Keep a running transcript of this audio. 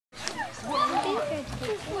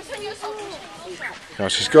Oh,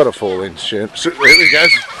 she's got to fall in. There we go.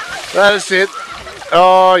 That's it.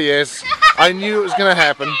 Oh, yes. I knew it was going to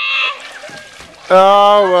happen.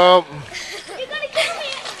 Oh, well.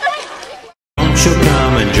 Won't you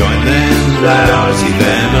come and join them, that Aussie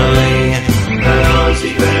family, that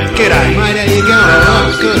Aussie family. G'day, mate, how you going?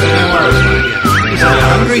 Oh, good, no worries, mate. Is that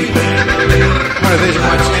hungry? One of these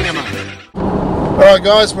might stand him up. Alright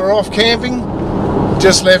guys, we're off camping.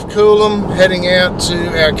 Just left Coolum, heading out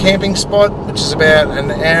to our camping spot, which is about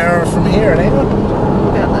an hour from here. An hour?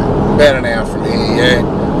 About an hour from here, yeah.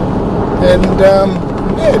 And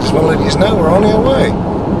yeah, just want to let you know we're on our way.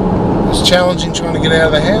 It's challenging trying to get out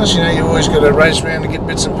of the house. You know, you always got to race around to get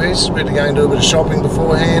bits and pieces. We had to go and do a bit of shopping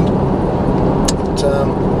beforehand. But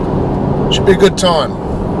should be a good time.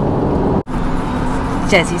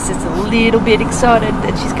 Jazzy's just a little bit excited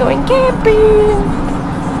that she's going camping.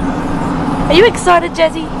 Are you excited,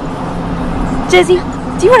 Jazzy? Jazzy,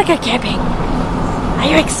 do you want to go camping? Are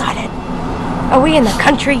you excited? Are we in the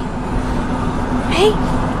country? Hey,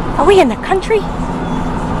 are we in the country?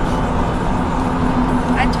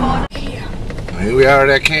 Here we are at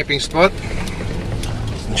our camping spot.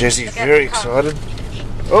 Jesse's very excited.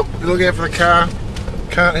 Oh, look out for the car.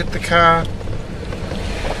 Can't hit the car.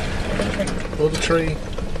 Or the tree.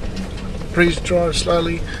 Please drive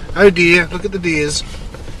slowly. Oh dear, look at the deers.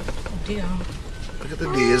 Look at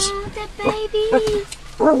the deers. Oh, the baby.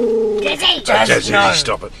 Jazzy,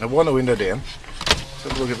 stop it. Now wind the window down. Let's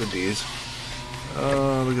have a look at the deers.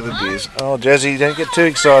 Oh, look at the deers. Oh, Jazzy, don't get too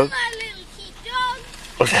excited.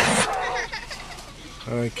 Okay.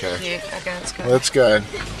 Yeah, okay, let's go. Let's go.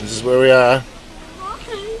 This is where we are.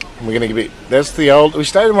 And we're going to be. That's the old. We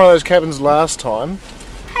stayed in one of those cabins last time.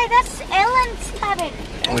 Hey, that's Ellen's cabin.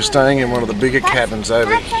 We're staying in one of the bigger cabins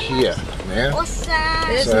over here now.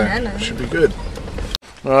 Awesome. So should be good.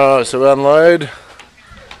 Oh, so we unload.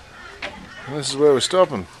 And this is where we're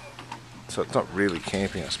stopping. So it's not really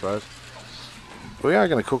camping, I suppose. We are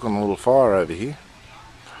going to cook on a little fire over here.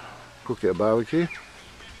 Cook our barbecue.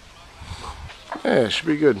 Yeah, should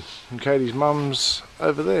be good. And Katie's mum's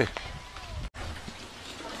over there.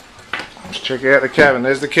 Let's check out the cabin.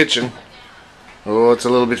 There's the kitchen. Oh, it's a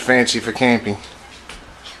little bit fancy for camping.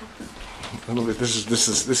 A little bit. This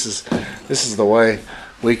is the way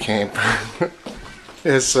we camp.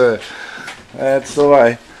 Yes, sir. That's the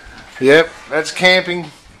way. Yep, that's camping.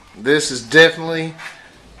 This is definitely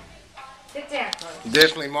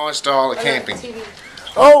my style of camping.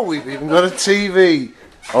 Oh, we've even got a TV.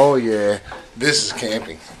 Oh yeah, this is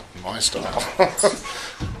camping, my style.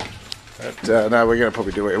 But no, we're going to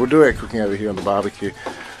probably do it. We'll do our cooking over here on the barbecue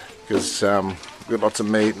because we've got lots of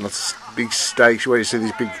meat and lots of big steaks. Where you see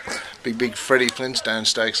these big Freddie Flintstone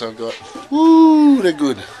steaks I've got. Woo, they're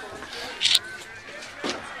good.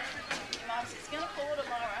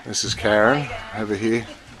 This is Karen over here,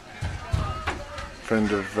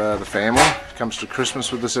 friend of the family. Comes to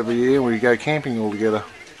Christmas with us every year. We go camping all together.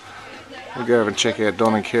 We'll go over and check out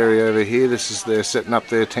Don and Kerry over here. This is their setting up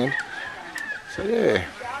their tent. So yeah,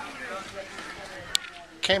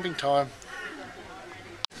 camping time.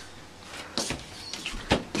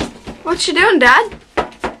 What you doing, Dad?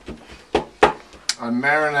 I'm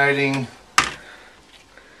marinating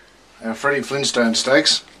our Freddie Flintstone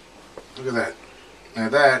steaks. Look at that. Now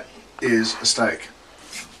that is a steak.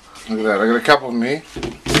 Look at that. I got a couple of them here.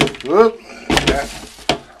 Whoop. Yeah.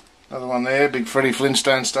 Another one there. Big Freddie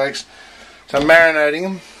Flintstone steaks. So I'm marinating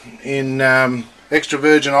them in extra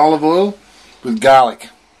virgin olive oil with garlic.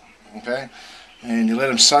 Okay. And you let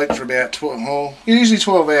them soak for about 12, well, usually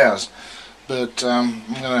 12 hours. But I'm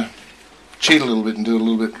going to cheat a little bit and do it a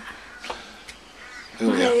little bit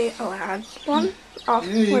earlier. Are you allowed one? Yeah,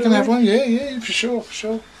 you can have one. Yeah, for sure.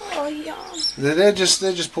 Oh yeah. They're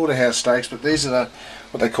just porterhouse steaks, but these are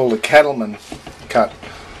what they call the cattleman cut.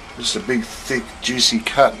 Just a big, thick, juicy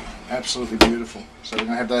cut. Absolutely beautiful. So we're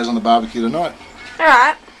gonna have those on the barbecue tonight.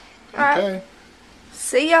 Alright. Okay.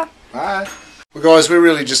 See ya. Bye. Well, guys, we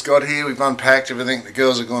really just got here. We've unpacked everything. The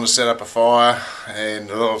girls are going to set up a fire, and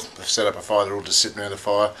they've set up a fire. They're all just sitting around the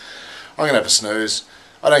fire. I'm gonna have a snooze.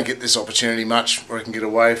 I don't get this opportunity much where I can get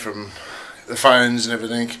away from the phones and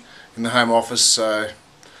everything in the home office, so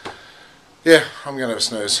yeah, I'm going to have a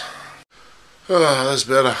snooze. Oh, that's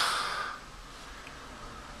better.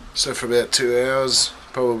 So for about 2 hours,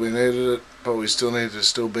 probably needed it, probably still needed to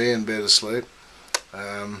still be in bed asleep.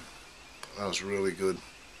 That was really good.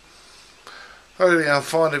 Hopefully I'll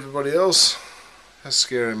find everybody else. How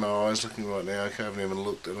scary my eyes looking right now. I haven't even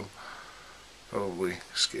looked at them. Probably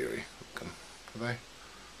scary looking. Are they?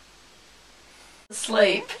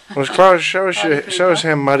 Sleep. Well, Clara, show us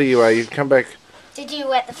how muddy you are. You come back. Did you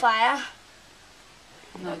wet the fire?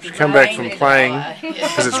 She's come back from playing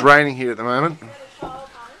because it's raining here at the moment.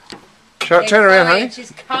 Turn around, honey.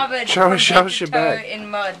 She's covered Show us your toe back. in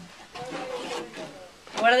mud.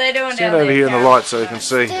 What are they doing Stand down over there? here in the light so you can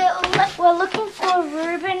see. We're looking for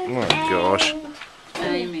Ruben. Oh gosh.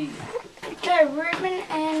 Amy. Ruben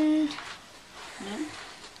and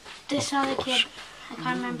this other kid. I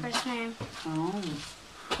can't remember his name. Oh.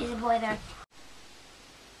 He's a boy there.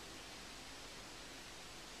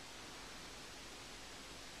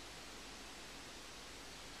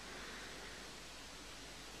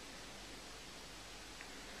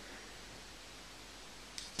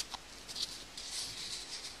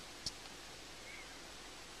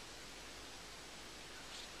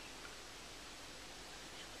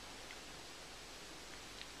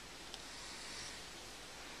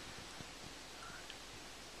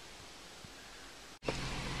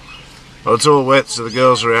 Well, it's all wet, so the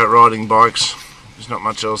girls are out riding bikes. There's not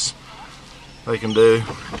much else they can do.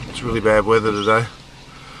 It's really bad weather today.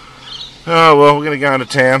 Oh well, we're going to go into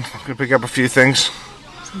town. I'm going to pick up a few things.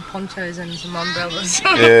 Some ponchos and some umbrellas.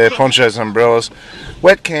 Yeah, ponchos and umbrellas.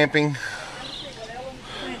 Wet camping.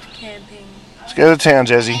 Wet camping. Let's go to town,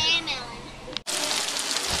 Jazzy.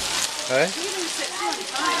 Hey?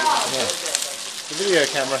 Yeah. The video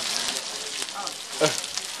camera.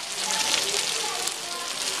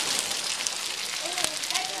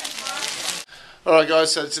 Alright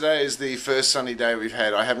guys, so today is the first sunny day we've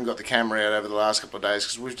had. I haven't got the camera out over the last couple of days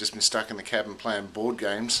because we've just been stuck in the cabin playing board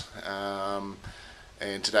games. And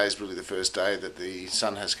today's really the first day that the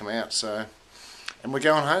sun has come out. So, and we're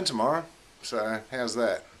going home tomorrow. So how's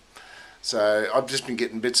that? So I've just been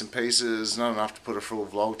getting bits and pieces, not enough to put a full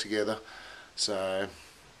vlog together. So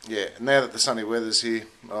yeah, now that the sunny weather's here,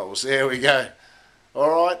 oh, we'll see how we go.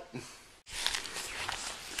 Alright.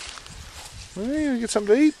 Well, you get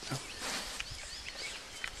something to eat?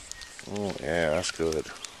 Oh yeah, that's good.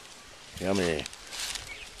 Yummy.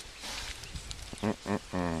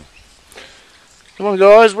 Come on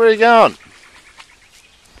guys, where are you going?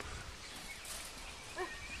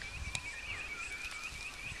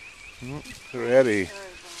 We're out of here.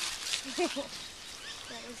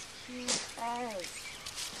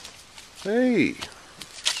 Hey!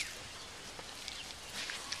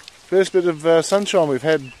 First bit of sunshine we've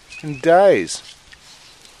had in days.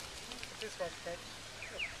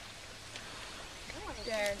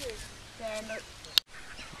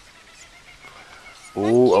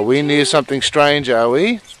 Oh, are we near something strange, are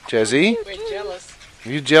we, Jazzy? We're jealous. Are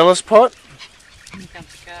you jealous, Pot? Here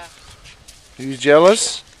comes the car. Are you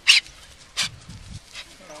jealous?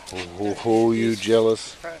 Oh, you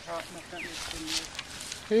jealous.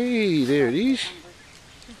 Hey, there it is.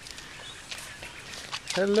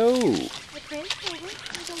 Hello.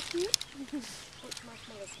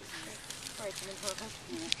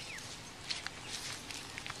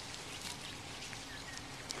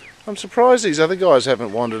 I'm surprised these other guys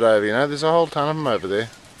haven't wandered over, you know. There's a whole ton of them over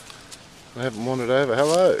there. They haven't wandered over.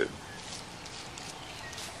 Hello.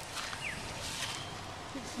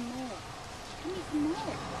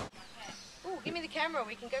 Oh, give me the camera.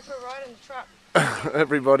 We can go for a ride in the truck.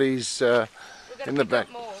 Everybody's in the back.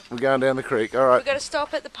 We're going down the creek. All right. We've got to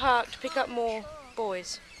stop at the park to pick up more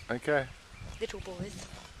boys. Okay. Little boys.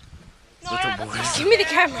 Little boys. Give me the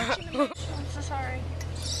camera. I'm so sorry.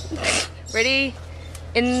 Ready?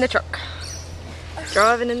 In the truck.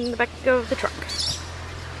 Driving in the back of the truck.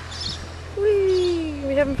 Whee! Are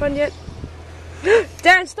we having fun yet?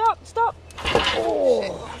 Darren, stop! Stop! Oh.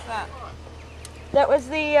 What's that? That was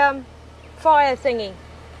the fire thingy.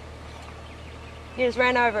 You just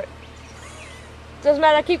ran over it. Doesn't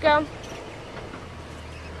matter, keep going.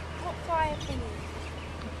 What fire thingy?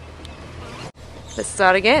 Let's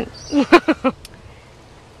start again.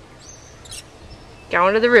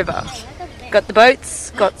 Going to the river. Got the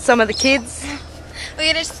boats, got some of the kids.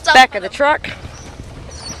 We're gonna stop. Back of the truck.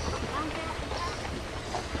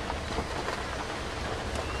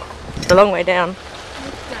 It's a long way down.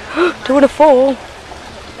 Don't want to fall.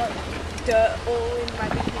 Dirt all in my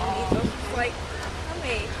bikini. Like,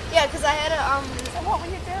 yeah, because I had a So what were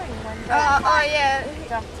you doing when oh yeah. he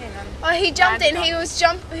jumped in? And Oh, he jumped in. He was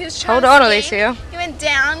trying Hold to on, ski. Alicia. He went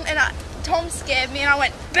down, and Tom scared me, and I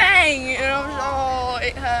went bang, and I was oh,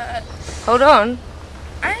 it hurt. Hold on.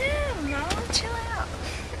 I don't know. Chill out.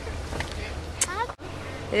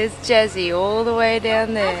 There's Jazzy all the way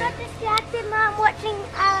down I there. got distracted, Mom, watching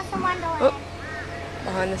Alice in Wonderland. Oh.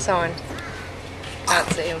 Behind the sign. Can't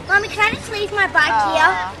see him. Mommy, can I just leave my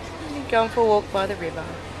bike Going for a walk by the river.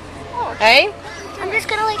 Hey? here? I'm just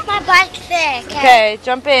gonna leave my bike there, okay? Okay,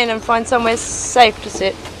 jump in and find somewhere safe to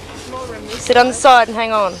sit. Sit on the side and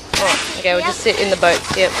hang on. Oh, okay, we'll just sit in the boat.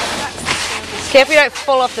 Yep. Careful you don't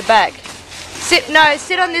fall off the back. Sit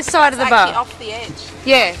on this side of the bar. Off the edge.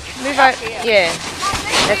 Yeah, move over. Yeah,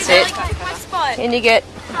 that's it. My spot. In you get.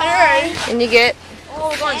 I know. In you get.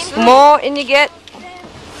 Oh, go on. More. In you get.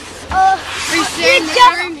 Go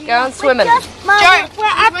and swimming. Mom, we're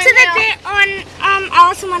up to the bit on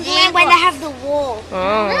Alice in Wonderland when they have the wall. Oh.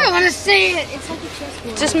 I want to see it. It's like a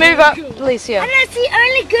chessboard. Just move up, Alicia. And that's the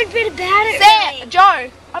only good bit about it. There, Joe.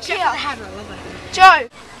 Up here. Joe.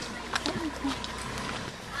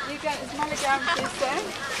 You go. Is Molly going first, Sam?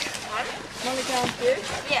 Molly going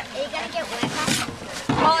first? Yeah. Are you going to get wet?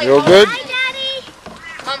 Molly, You all good? Hi, Daddy.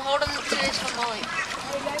 I'm holding the this for Molly.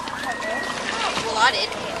 Well, I did.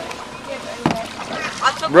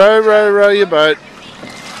 Row your boat.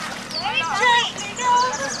 Yeah,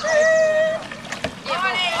 well,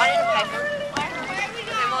 I didn't pay for it.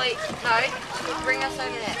 Okay, Molly, no, bring us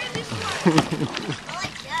over there.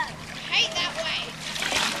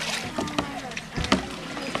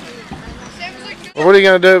 Well, what are you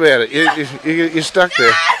going to do about it? You're stuck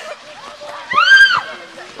there.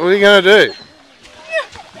 What are you going to do?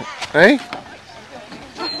 Hey?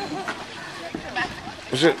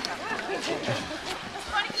 Was it?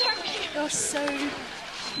 You're so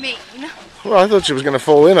mean. Well, I thought she was going to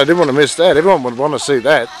fall in. I didn't want to miss that. Everyone would want to see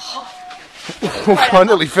that. I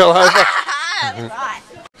nearly fell over.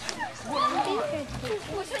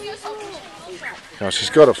 Oh, she's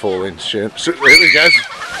got to fall in. There we go.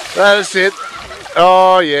 That's it.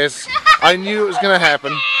 Oh, yes. I knew it was going to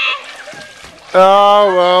happen.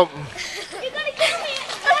 Oh, well.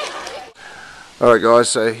 Alright guys,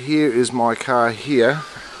 so here is my car here,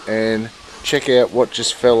 and check out what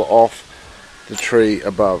just fell off the tree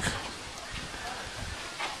above.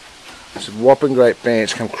 It's a whopping great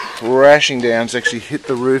branch come crashing down. It's actually hit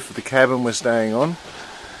the roof of the cabin we're staying on,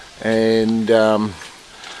 and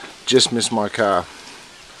just missed my car,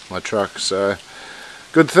 my truck. So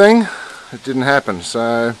good thing it didn't happen.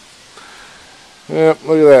 So yeah,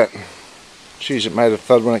 look at that. Jeez, it made a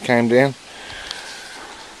thud when it came down.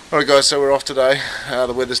 Alright guys, so we're off today.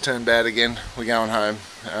 The weather's turned bad again. We're going home.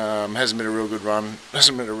 Hasn't been a real good run.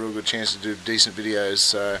 Hasn't been a real good chance to do decent videos,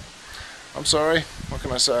 so I'm sorry. What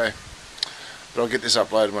can I say? But I'll get this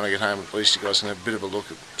uploaded when I get home. At least you guys can have a bit of a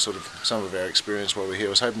look at sort of some of our experience while we're here. I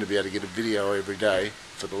was hoping to be able to get a video every day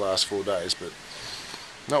for the last 4 days, but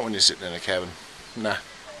not when you're sitting in a cabin. Nah.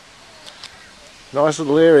 Nice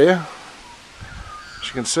little area, as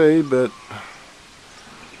you can see, but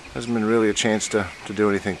hasn't been really a chance to do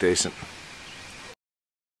anything decent.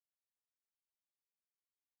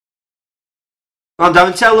 Come on,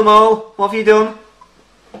 Darren, tell them all. What have you done?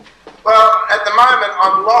 Well, at the moment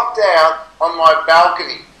I'm locked out on my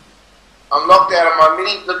balcony. I'm locked out on my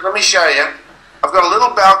mini... Look, let me show you. I've got a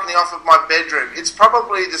little balcony off of my bedroom. It's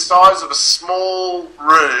probably the size of a small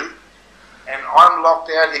room, and I'm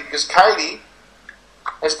locked out here because Katie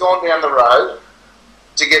has gone down the road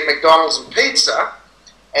to get McDonald's and pizza.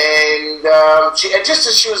 And just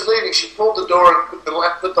as she was leaving, she pulled the door and put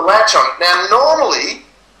the latch on it. Now, normally,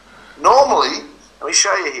 let me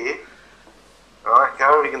show you here. All right,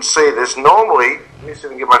 go. You can see this. Normally, let me see if I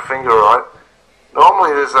can get my finger right.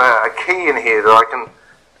 Normally, there's a key in here that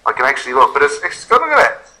I can actually look, but it's got, look at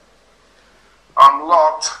that. I'm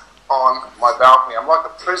locked on my balcony. I'm like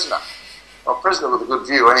a prisoner. I'm a prisoner with a good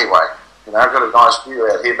view, anyway. You know, I've got a nice view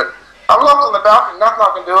out here, but I'm locked on the balcony. Nothing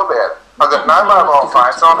I can do about it. I've got no mobile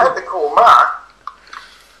phone, so I've had to call Mark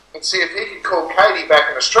and see if he can call Katie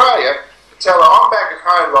back in Australia and tell her I'm back at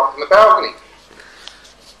home locked in the balcony.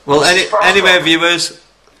 Well, anyway, viewers,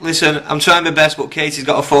 listen, I'm trying my best, but Katie's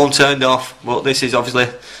got her phone turned off. But this is obviously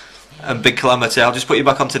a big calamity. I'll just put you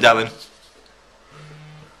back onto Darren.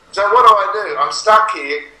 So what do? I'm stuck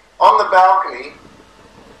here on the balcony,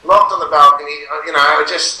 locked on the balcony, you know,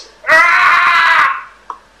 just...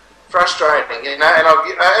 frustrating, you know, and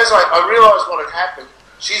as I realised what had happened,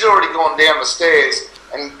 she's already gone down the stairs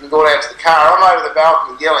and gone out to the car. I'm over the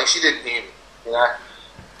balcony yelling. She didn't hear me, you know.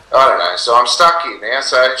 I don't know, so I'm stuck here now.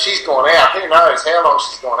 So she's gone out. Who knows how long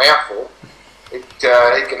she's gone out for? It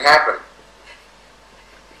can happen.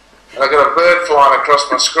 And I've got a bird flying across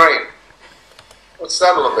my screen. What's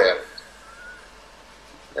that all about?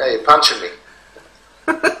 Now you're punching me.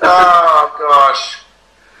 Oh, gosh.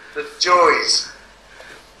 The joys.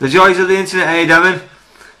 The joys of the internet, eh, Darren?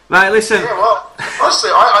 Right, listen. Yeah, well, honestly,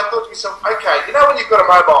 I thought to myself, okay, you know when you've got a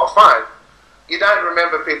mobile phone, you don't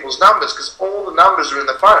remember people's numbers because all the numbers are in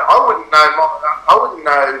the phone. I wouldn't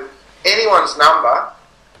know anyone's number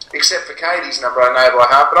except for Katie's number. I know by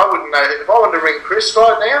heart, but I wouldn't know if I wanted to ring Chris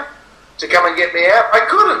right now to come and get me out. I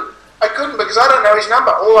couldn't because I don't know his number.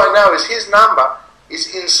 All I know is his number is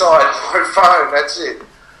inside my phone. That's it.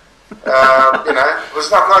 You know,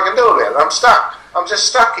 there's nothing I can do about it. I'm stuck. I'm just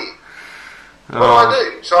stuck here. What do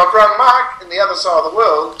I do? So I've rung Mark in the other side of the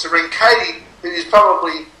world to ring Katie, who is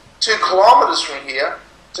probably 2 kilometres from here,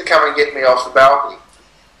 to come and get me off the balcony.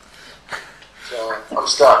 So I'm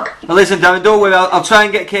stuck. Well, listen, Darren, don't worry. I'll try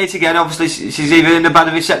and get Kate again. Obviously, she's either in the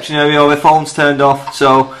bad reception area or her phone's turned off.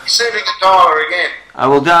 So See if you can dial her again. I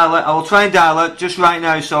will dial it. I will try and dial it just right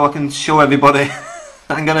now so I can show everybody.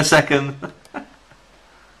 Hang on a second.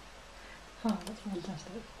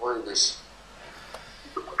 What is this?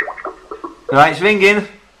 Right, it's ringing.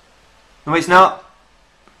 No, it's not.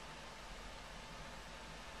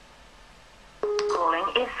 Calling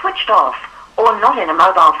is switched off or not in a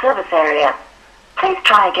mobile service area. Please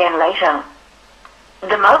try again later.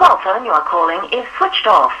 The mobile phone you are calling is switched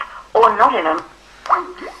off or not in a...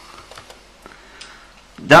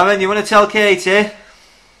 Darren, you want to tell Katie?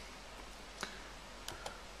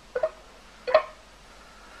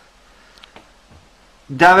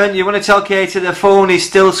 Darren, you want to tell Katie the phone is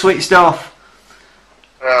still switched off?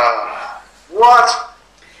 What?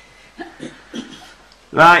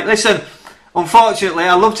 Right, listen. Unfortunately,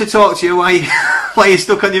 I'd love to talk to you while, while you're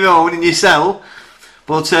stuck on your own in your cell.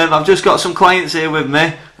 But I've just got some clients here with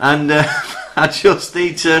me. And I just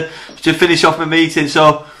need to finish off my meeting.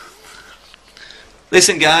 So,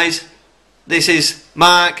 listen guys. This is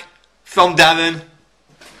Mark from Darren.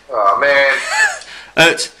 Oh man.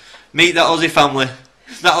 At Meet That Aussie Family.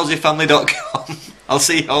 ThatAussieFamily.com. I'll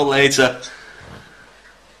see you all later.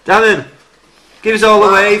 Darren, give us all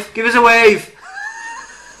a wave. Give us a wave.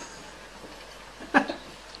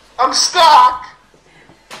 I'm stuck.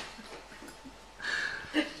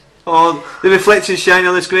 Oh, the reflection's shining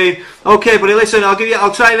on the screen. Okay, buddy, listen,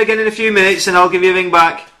 I'll try it again in a few minutes and I'll give you a ring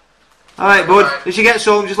back. Alright, bud. If she gets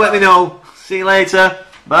home, just let me know. See you later.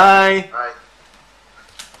 Bye.